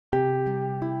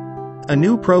A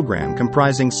new program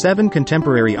comprising 7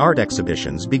 contemporary art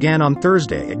exhibitions began on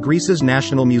Thursday at Greece's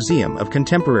National Museum of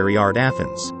Contemporary Art,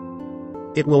 Athens.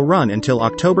 It will run until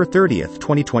October 30,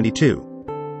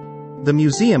 2022. The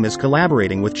museum is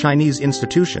collaborating with Chinese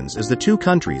institutions as the two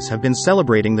countries have been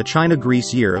celebrating the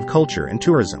China-Greece Year of Culture and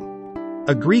Tourism.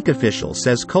 A Greek official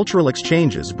says cultural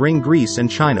exchanges bring Greece and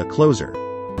China closer.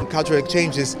 Cultural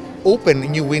exchanges open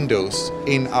new windows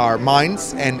in our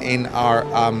minds and in our,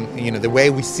 the way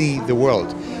we see the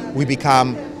world. We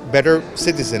become better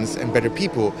citizens and better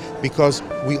people because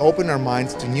we open our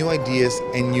minds to new ideas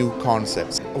and new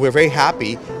concepts. We're very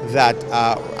happy that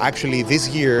actually this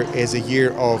year is a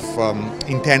year of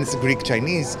intense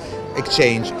Greek-Chinese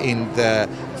exchange in the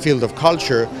field of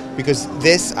culture, because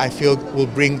this, I feel, will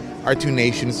bring our two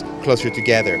nations closer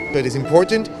together. So it is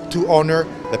important to honor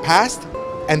the past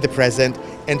and the present,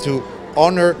 and to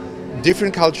honor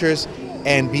different cultures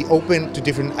and be open to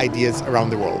different ideas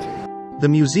around the world. The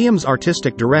museum's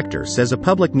artistic director says a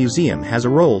public museum has a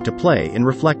role to play in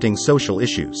reflecting social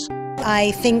issues.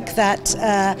 I think that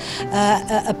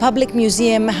a public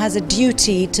museum has a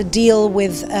duty to deal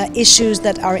with issues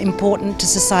that are important to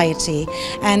society,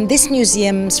 and this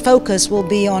museum's focus will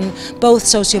be on both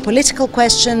socio-political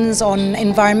questions, on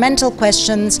environmental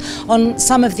questions, on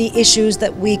some of the issues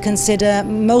that we consider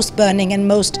most burning and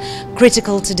most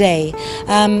critical today.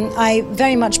 I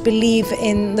very much believe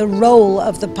in the role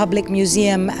of the public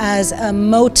museum as a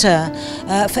motor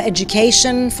for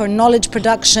education, for knowledge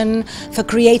production, for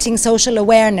creating social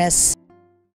awareness.